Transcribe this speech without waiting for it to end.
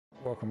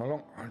welcome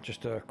along.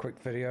 Just a quick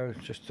video,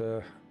 just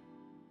to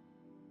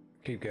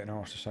keep getting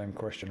asked the same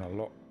question a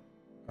lot.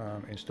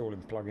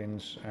 Installing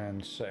plugins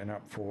and setting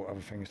up for other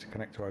things to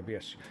connect to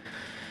OBS.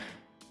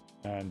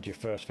 And your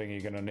first thing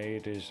you're going to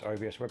need is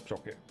OBS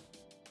WebSocket.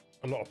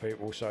 A lot of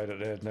people say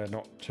that they're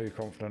not too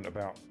confident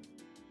about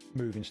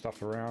moving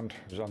stuff around,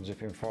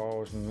 unzipping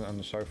files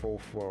and so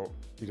forth. Well,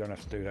 you don't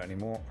have to do that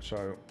anymore,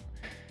 so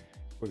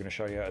we're going to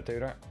show you how to do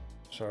that.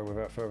 So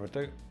without further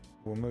ado,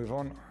 we'll move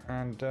on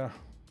and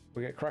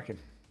we'll get cracking.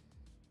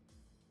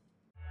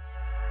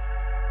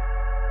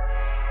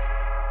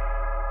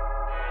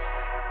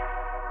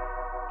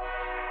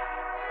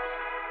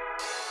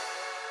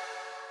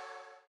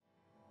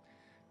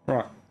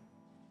 Right,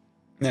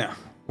 now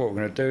what we're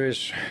going to do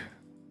is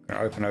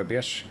open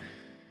OBS.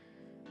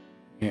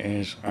 It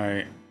is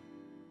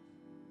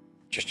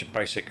just a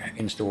basic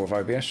install of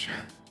OBS.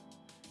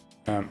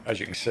 As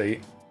you can see,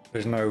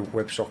 there's no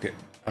WebSocket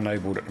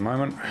enabled at the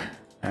moment,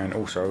 and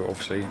also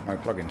obviously no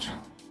plugins.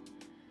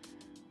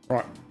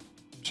 Right,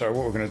 so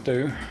what we're going to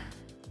do,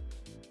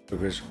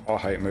 because I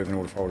hate moving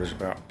all the folders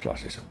about,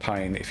 plus it's a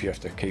pain if you have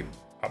to keep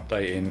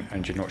updating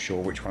and you're not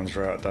sure which ones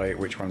are out of date,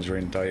 which ones are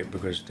in date,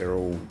 because they're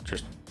all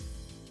just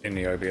in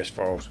the OBS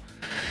files.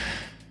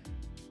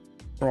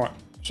 Right,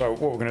 so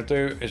what we're going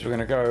to do is we're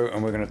going to go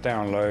and we're going to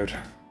download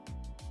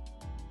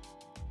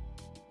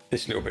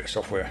this little bit of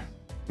software,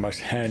 the most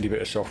handy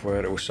bit of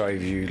software that will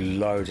save you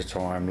loads of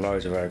time,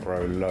 loads of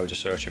aggro, loads of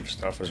searching for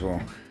stuff as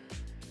well.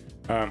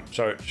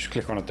 So just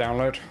click on a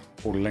download.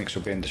 All the links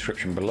will be in the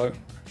description below.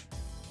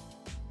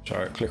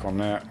 So click on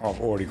there.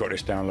 I've already got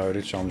this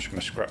downloaded, so I'm just going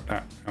to scrap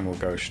that and we'll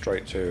go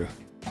straight to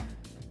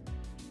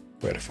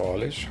where the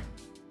file is.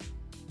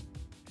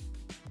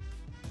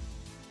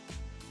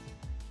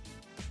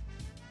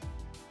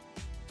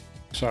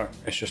 So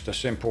it's just a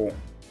simple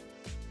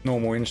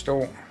normal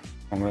install.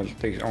 I'm going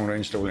to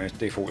install it in its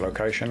default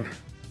location.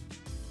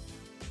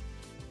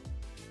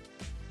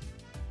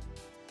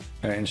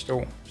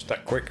 Install, it's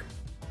that quick.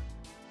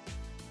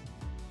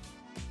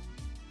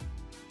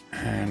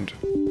 And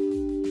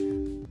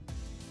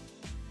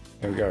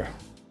there we go.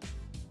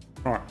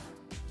 Right,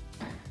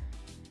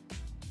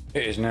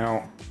 it is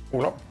now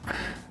all up.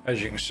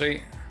 As you can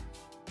see,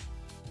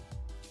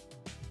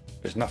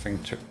 there's nothing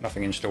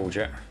installed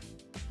yet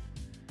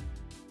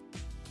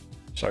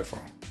so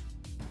far.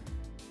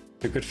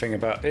 The good thing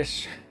about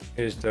this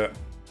is that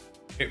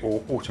it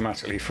will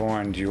automatically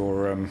find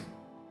your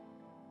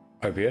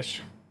OBS.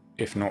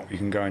 If not, you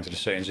can go into the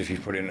settings if you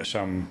put it into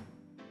some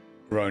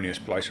erroneous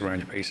place around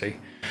your PC.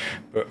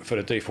 But for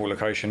the default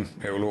location,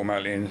 it will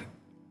automatically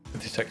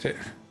detect it.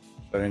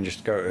 So then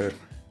just go to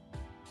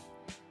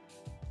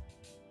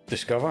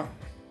Discover,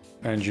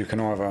 and you can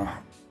either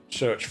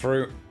search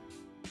through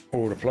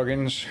all the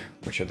plugins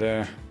which are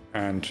there,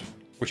 and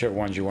whichever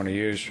ones you want to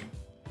use,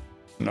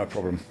 no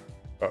problem.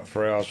 But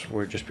for ours,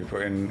 we'll just be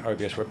putting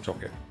OBS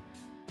WebSocket.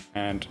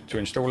 And to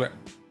install it,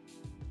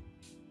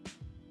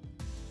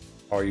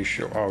 are you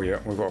sure? Oh yeah,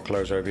 we've got to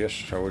close OBS,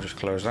 so we'll just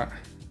close that.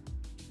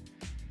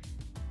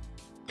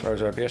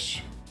 Close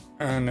OBS,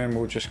 and then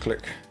we'll just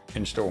click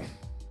install.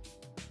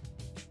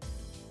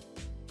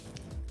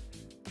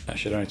 That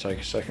should only take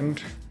a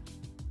second,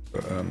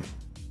 but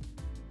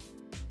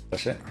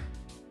that's it.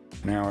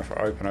 Now if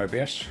I open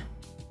OBS,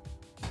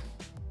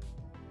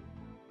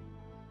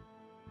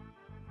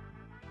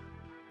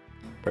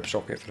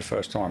 WebSocket for the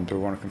first time, do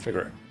we want to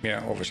configure it?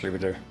 Yeah, obviously we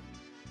do.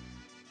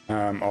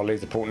 I'll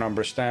leave the port number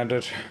as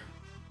standard.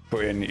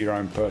 Put in your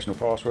own personal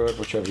password,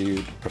 whichever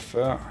you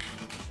prefer.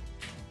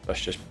 That's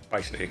just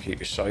basically to keep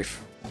you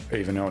safe,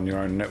 even on your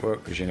own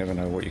network, because you never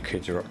know what your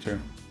kids are up to.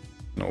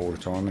 Not all the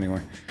time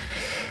anyway.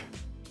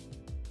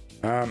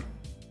 And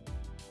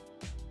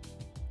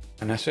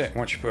that's it.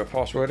 Once you put a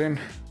password in,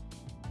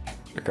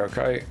 click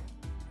OK,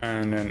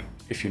 and then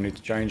if you need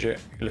to change it,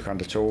 you look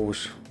under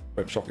Tools,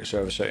 WebSocket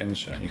Server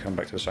Settings, and you come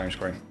back to the same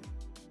screen.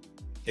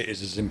 It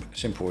is as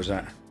simple as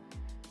that.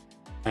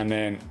 And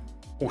then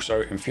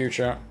also in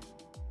future,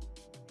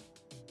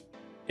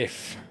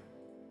 if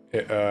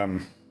it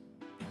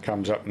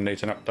comes up and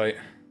needs an update,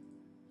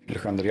 if you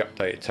look under the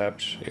updated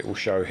tabs, it will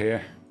show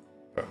here.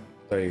 But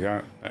there you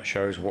go, that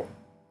shows what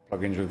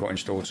plugins we've got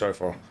installed so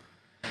far.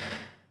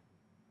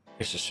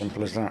 It's as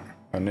simple as that.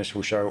 And this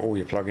will show all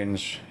your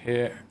plugins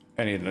here.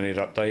 Any that need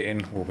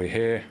updating will be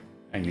here,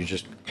 and you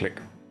just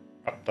click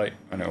update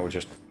and it will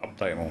just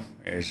update them all.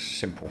 It is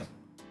simple,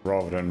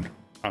 rather than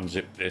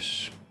unzip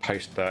this,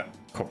 paste that,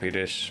 copy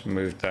this,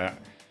 move that,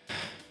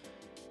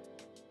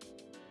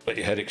 let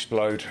your head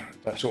explode,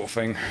 that sort of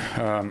thing.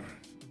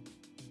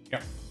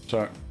 Yeah,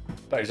 so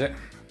that is it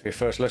for your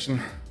first lesson.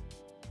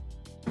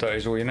 That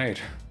is all you need.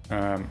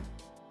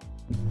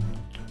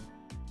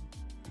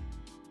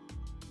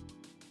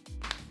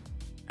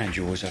 And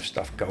you always have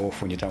stuff go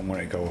off when you don't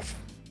want it to go off.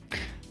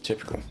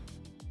 Typical.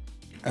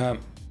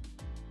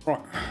 Right,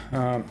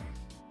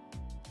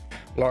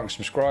 like and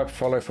subscribe,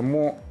 follow for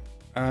more,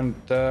 and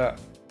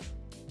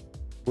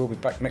we'll be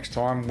back next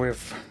time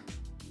with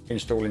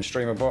installing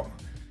StreamLabs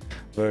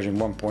version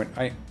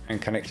 1.8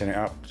 and connecting it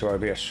up to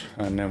OBS,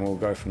 and then we'll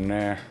go from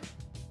there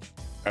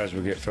as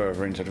we get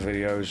further into the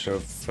videos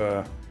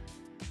of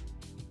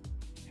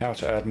how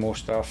to add more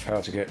stuff,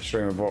 how to get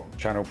StreamLabs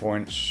channel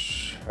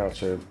points, how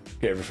to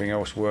get everything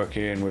else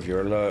working with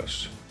your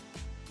alerts,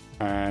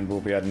 and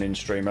we'll be adding in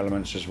stream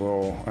elements as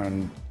well,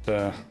 and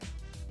yeah,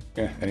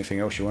 anything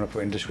else you want to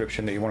put in the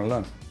description that you want to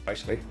learn.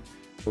 Basically,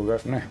 we'll go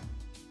from there.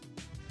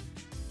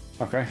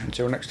 Okay,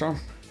 until next time,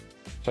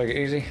 take it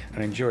easy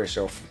and enjoy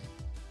yourself.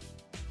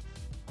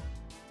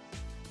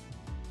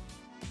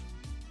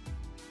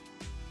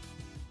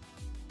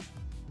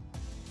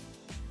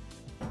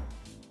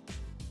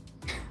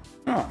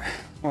 Right,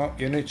 well,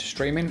 you're new to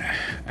streaming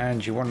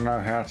and you want to know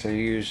how to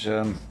use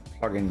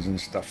plugins and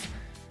stuff,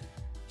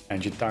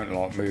 and you don't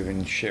like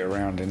moving shit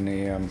around in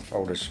the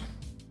folders.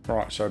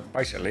 Right, so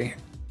basically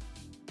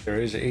there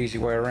is an easy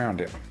way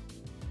around it.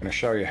 I'm going to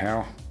show you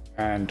how,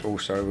 and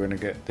also we're going to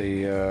get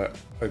the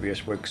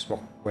OBS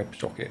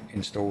WebSocket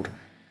installed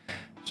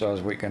so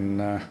as we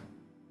can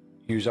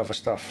use other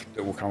stuff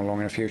that will come along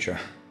in the future.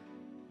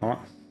 Alright,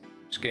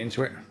 let's get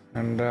into it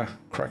and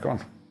crack on.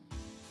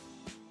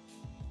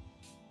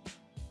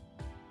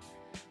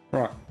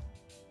 Right,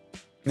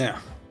 now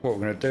what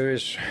we're going to do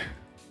is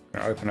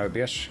open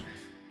OBS.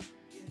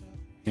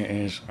 It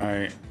is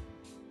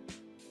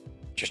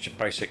just a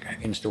basic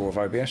install of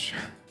OBS.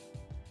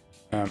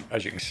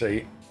 As you can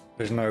see,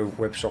 there's no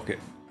WebSocket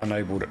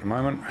enabled at the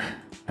moment,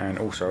 and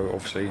also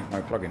obviously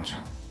no plugins.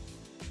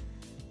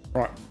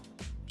 Right,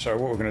 so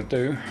what we're going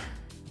to do,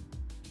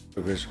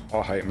 because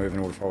I hate moving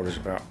all the folders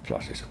about,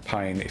 plus it's a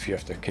pain if you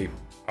have to keep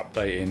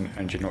updating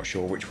and you're not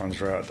sure which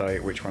ones are out of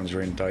date, which ones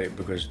are in date,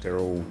 because they're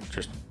all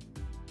just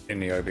in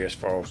the OBS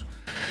files.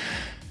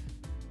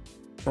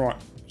 Right,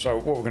 so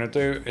what we're going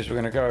to do is we're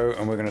going to go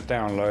and we're going to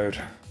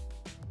download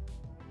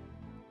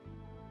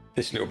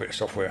this little bit of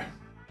software,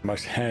 the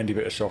most handy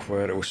bit of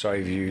software that will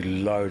save you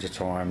loads of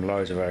time,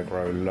 loads of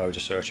aggro, loads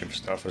of searching for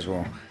stuff as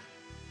well.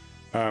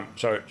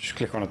 So just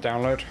click on a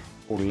download.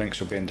 All the links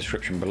will be in the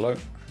description below.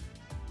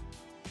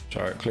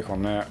 So click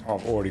on there.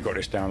 I've already got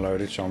this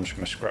downloaded, so I'm just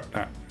going to scrap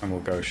that and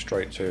we'll go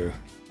straight to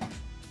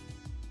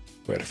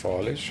where the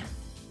file is.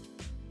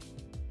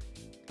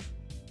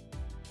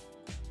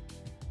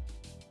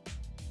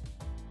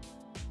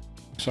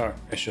 So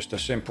it's just a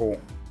simple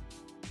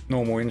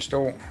normal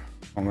install.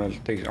 I'm going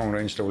to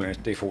install it in its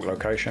default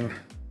location.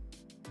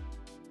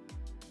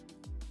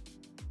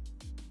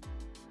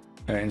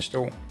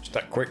 Install, it's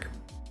that quick.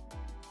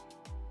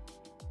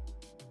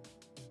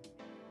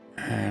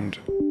 And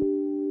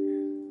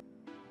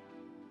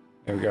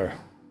there we go.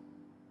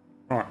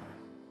 Right,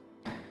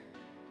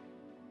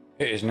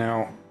 it is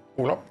now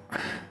all up.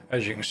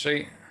 As you can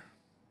see,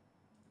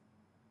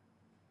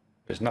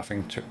 there's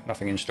nothing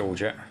installed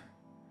yet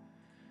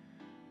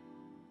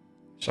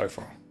so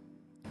far.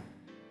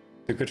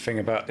 The good thing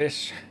about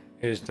this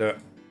is that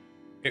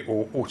it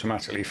will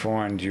automatically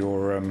find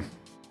your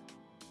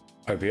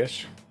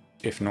OBS.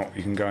 If not,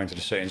 you can go into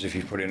the settings if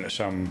you put it into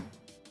some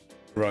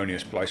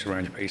erroneous place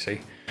around your PC.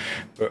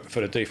 But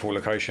for the default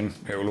location,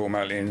 it will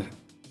automatically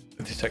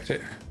detect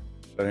it.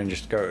 So then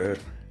just go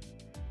to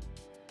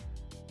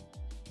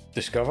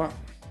Discover,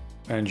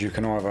 and you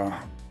can either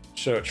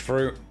search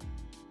through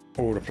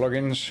all the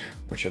plugins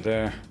which are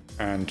there,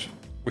 and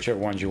whichever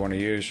ones you want to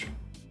use,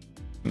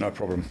 no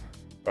problem.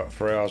 But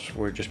for ours,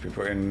 we'll just be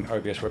putting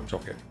OBS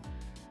WebSocket.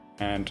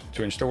 And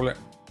to install it,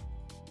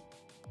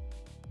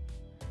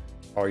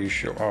 are you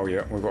sure? Oh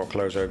yeah, we've got to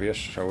close OBS,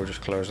 so we'll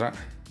just close that.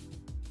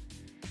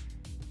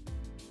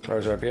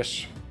 Close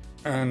OBS,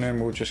 and then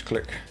we'll just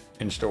click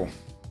install.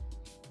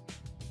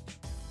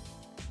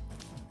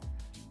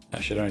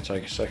 That should only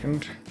take a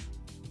second,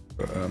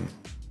 but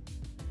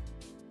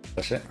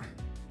that's it.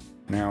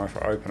 Now if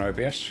I open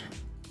OBS,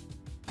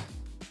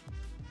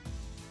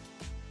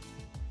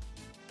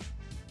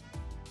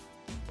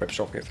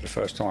 WebSocket for the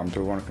first time,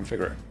 do we want to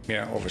configure it?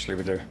 Yeah, obviously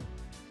we do.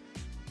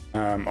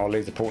 I'll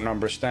leave the port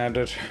number as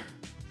standard.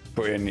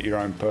 Put in your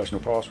own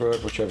personal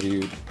password, whichever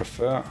you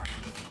prefer.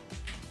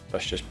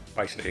 That's just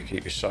basically to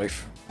keep you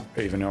safe,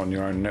 even on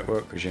your own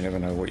network, because you never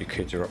know what your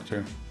kids are up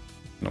to.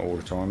 Not all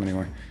the time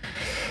anyway.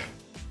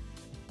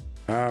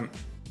 And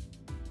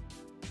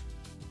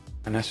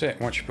that's it.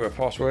 Once you put a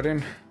password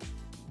in,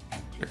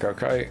 click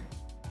OK,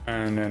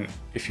 and then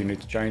if you need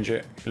to change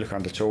it, you look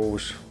under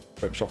Tools,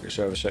 WebSocket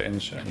Server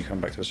Settings, and you come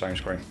back to the same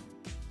screen.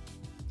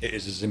 It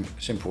is as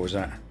simple as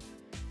that.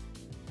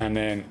 And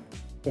then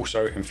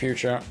also in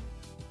future,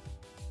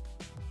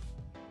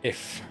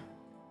 if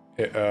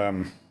it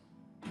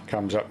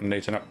comes up and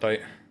needs an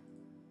update,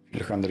 if you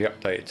look under the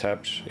updated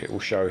tabs, it will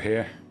show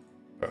here.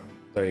 But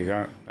there you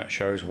go, that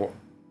shows what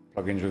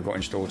plugins we've got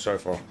installed so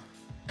far.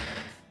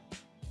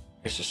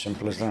 It's as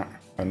simple as that.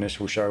 And this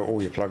will show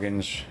all your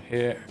plugins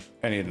here.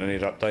 Any that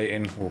need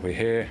updating will be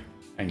here,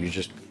 and you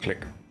just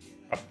click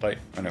update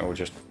and it will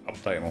just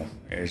update them all.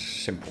 It is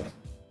simple,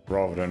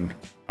 rather than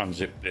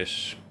unzip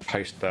this,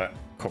 paste that,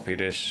 copy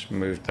this,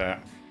 move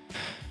that,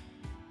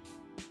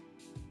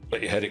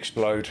 let your head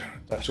explode,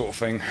 that sort of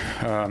thing.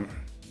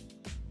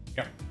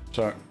 Yeah,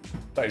 so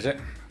that is it.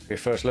 your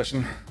first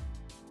lesson,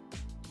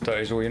 that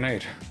is all you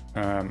need.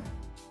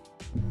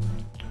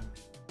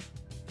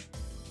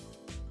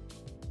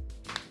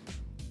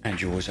 And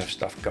you always have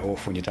stuff go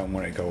off when you don't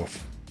want it to go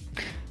off.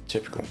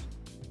 Typical.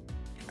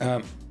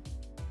 Right.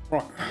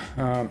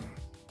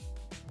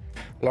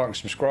 Like and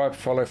subscribe,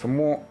 follow for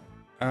more,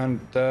 and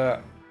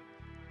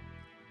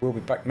we'll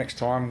be back next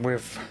time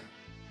with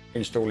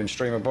installing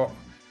StreamLabs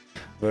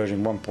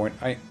version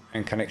 1.8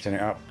 and connecting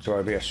it up to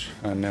OBS,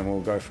 and then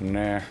we'll go from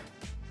there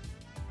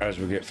as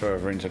we get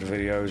further into the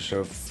videos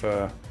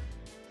of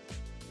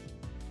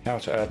how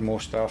to add more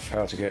stuff,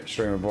 how to get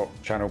StreamLabs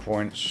channel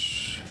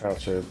points, how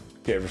to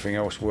get everything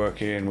else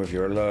working with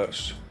your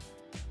alerts,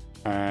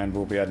 and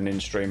we'll be adding in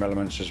stream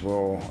elements as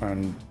well,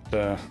 and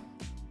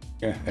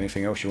yeah,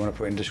 anything else you want to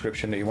put in the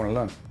description that you want to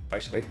learn.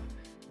 Basically,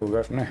 we'll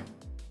go from there.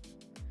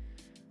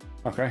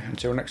 Okay,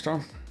 until next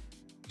time,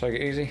 take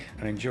it easy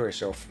and enjoy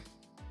yourself.